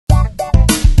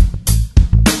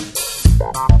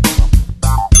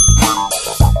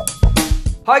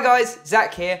Hi guys,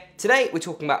 Zach here. Today we're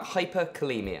talking about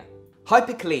hyperkalemia.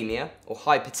 Hyperkalemia, or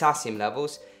high potassium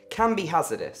levels, can be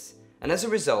hazardous, and as a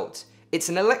result, it's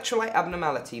an electrolyte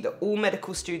abnormality that all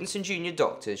medical students and junior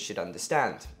doctors should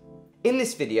understand. In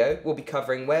this video, we'll be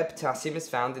covering where potassium is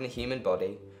found in the human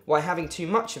body, why having too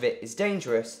much of it is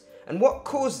dangerous, and what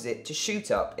causes it to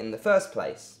shoot up in the first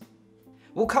place.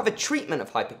 We'll cover treatment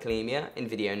of hyperkalemia in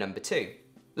video number 2.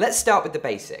 Let's start with the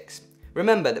basics.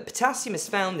 Remember that potassium is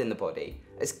found in the body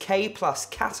as K+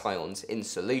 cations in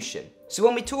solution. So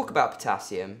when we talk about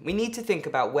potassium, we need to think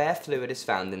about where fluid is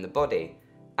found in the body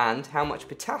and how much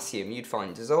potassium you'd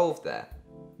find dissolved there.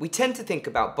 We tend to think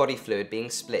about body fluid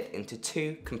being split into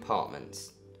two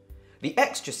compartments: the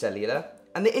extracellular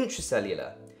and the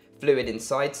intracellular, fluid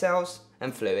inside cells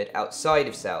and fluid outside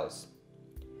of cells.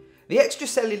 The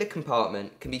extracellular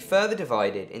compartment can be further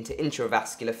divided into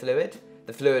intravascular fluid,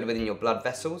 the fluid within your blood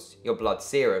vessels, your blood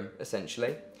serum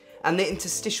essentially, and the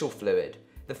interstitial fluid,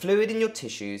 the fluid in your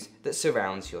tissues that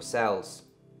surrounds your cells.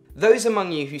 Those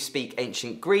among you who speak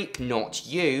ancient Greek, not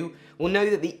you, will know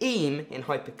that the "eme" in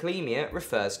hyperkalemia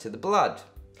refers to the blood.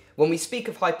 When we speak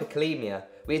of hyperkalemia,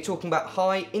 we are talking about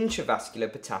high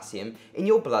intravascular potassium in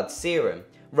your blood serum,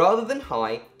 rather than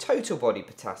high total body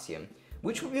potassium,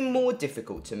 which would be more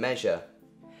difficult to measure.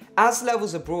 As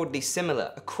levels are broadly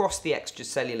similar across the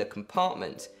extracellular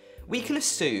compartment, we can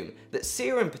assume that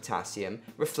serum potassium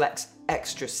reflects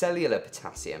extracellular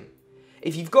potassium.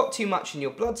 If you've got too much in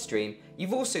your bloodstream,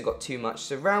 you've also got too much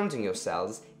surrounding your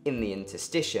cells in the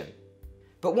interstitium.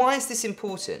 But why is this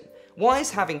important? Why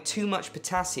is having too much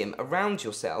potassium around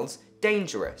your cells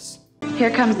dangerous?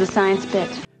 Here comes the science bit.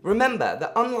 Remember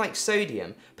that unlike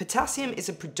sodium, potassium is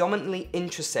a predominantly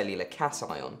intracellular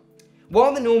cation.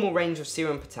 While the normal range of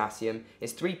serum potassium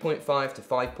is 3.5 to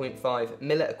 5.5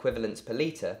 milliequivalents per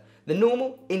litre, the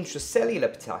normal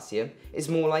intracellular potassium is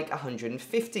more like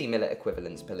 150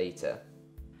 milliequivalents per litre.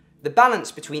 The balance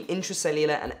between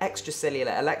intracellular and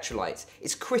extracellular electrolytes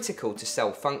is critical to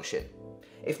cell function.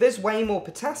 If there's way more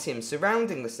potassium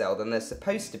surrounding the cell than there's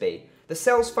supposed to be, the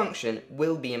cell's function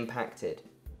will be impacted.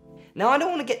 Now, I don't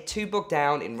want to get too bogged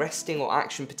down in resting or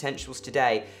action potentials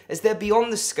today, as they're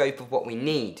beyond the scope of what we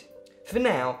need. For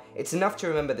now, it's enough to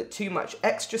remember that too much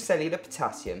extracellular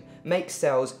potassium makes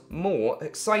cells more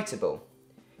excitable.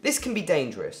 This can be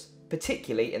dangerous,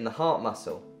 particularly in the heart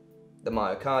muscle, the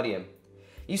myocardium.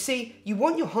 You see, you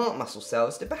want your heart muscle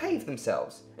cells to behave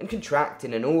themselves and contract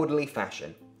in an orderly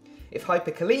fashion. If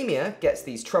hyperkalemia gets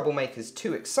these troublemakers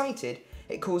too excited,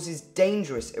 it causes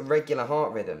dangerous irregular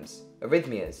heart rhythms,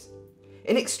 arrhythmias.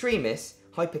 In extremis,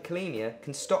 hyperkalemia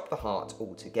can stop the heart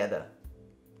altogether.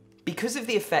 Because of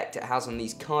the effect it has on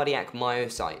these cardiac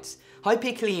myocytes,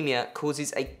 hyperkalemia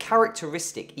causes a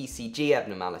characteristic ECG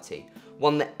abnormality,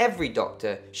 one that every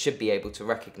doctor should be able to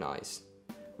recognise.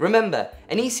 Remember,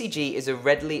 an ECG is a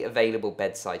readily available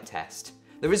bedside test,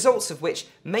 the results of which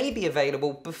may be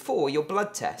available before your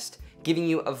blood test, giving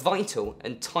you a vital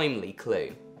and timely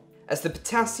clue. As the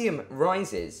potassium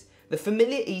rises, the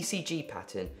familiar ECG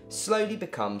pattern slowly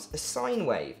becomes a sine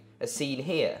wave, as seen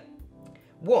here.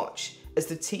 Watch as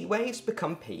the T waves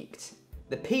become peaked,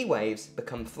 the P waves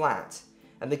become flat,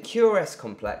 and the QRS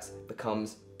complex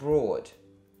becomes broad.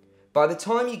 By the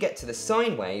time you get to the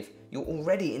sine wave, you're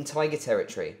already in tiger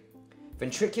territory.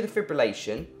 Ventricular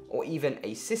fibrillation, or even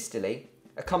asystole,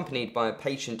 accompanied by a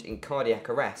patient in cardiac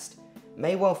arrest,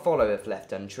 may well follow if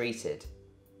left untreated.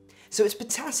 So it's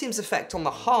potassium's effect on the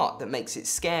heart that makes it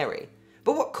scary.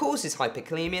 But what causes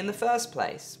hyperkalemia in the first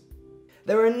place?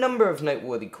 There are a number of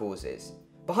noteworthy causes,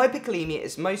 but hyperkalemia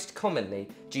is most commonly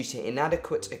due to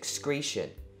inadequate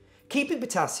excretion. Keeping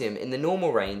potassium in the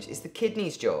normal range is the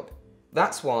kidney's job.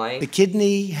 That's why the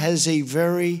kidney has a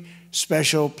very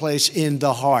special place in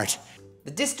the heart.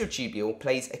 The distal tubule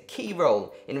plays a key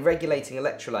role in regulating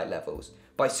electrolyte levels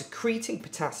by secreting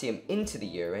potassium into the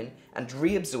urine and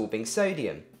reabsorbing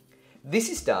sodium. This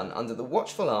is done under the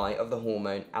watchful eye of the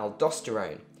hormone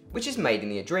aldosterone, which is made in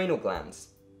the adrenal glands.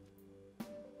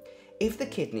 If the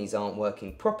kidneys aren't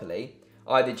working properly,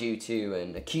 either due to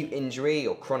an acute injury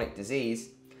or chronic disease,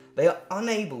 they are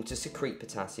unable to secrete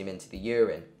potassium into the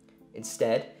urine.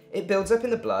 Instead, it builds up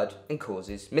in the blood and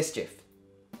causes mischief.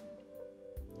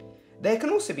 There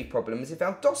can also be problems if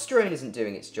aldosterone isn't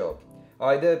doing its job,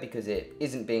 either because it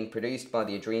isn't being produced by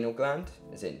the adrenal gland,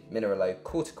 as in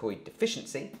mineralocorticoid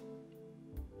deficiency,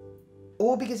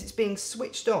 or because it's being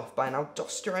switched off by an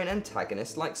aldosterone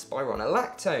antagonist like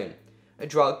spironolactone, a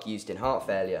drug used in heart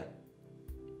failure.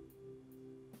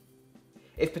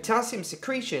 If potassium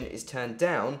secretion is turned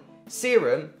down,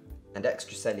 serum and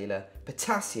extracellular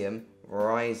potassium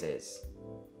rises.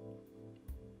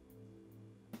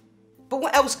 But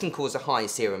what else can cause a high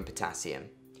serum potassium?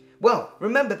 Well,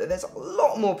 remember that there's a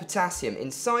lot more potassium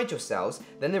inside your cells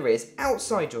than there is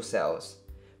outside your cells.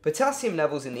 Potassium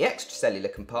levels in the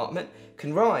extracellular compartment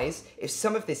can rise if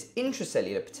some of this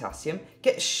intracellular potassium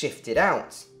gets shifted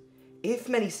out. If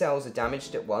many cells are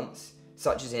damaged at once,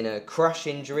 such as in a crush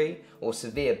injury or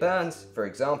severe burns, for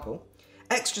example,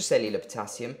 extracellular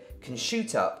potassium can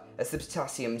shoot up as the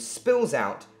potassium spills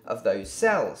out of those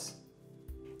cells.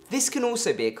 This can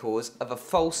also be a cause of a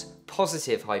false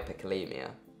positive hyperkalemia.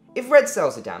 If red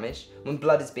cells are damaged when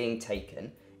blood is being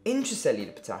taken,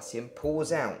 intracellular potassium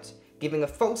pours out, giving a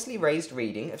falsely raised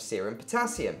reading of serum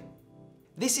potassium.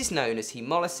 This is known as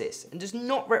hemolysis and does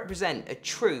not represent a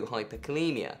true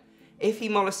hyperkalemia. If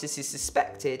hemolysis is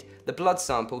suspected, the blood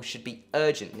sample should be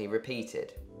urgently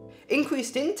repeated.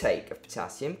 Increased intake of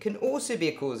potassium can also be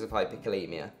a cause of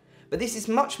hyperkalemia, but this is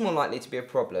much more likely to be a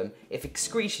problem if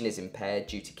excretion is impaired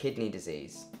due to kidney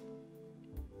disease.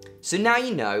 So now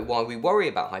you know why we worry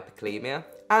about hyperkalemia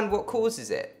and what causes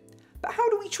it. But how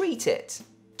do we treat it?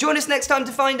 Join us next time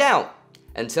to find out.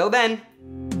 Until then.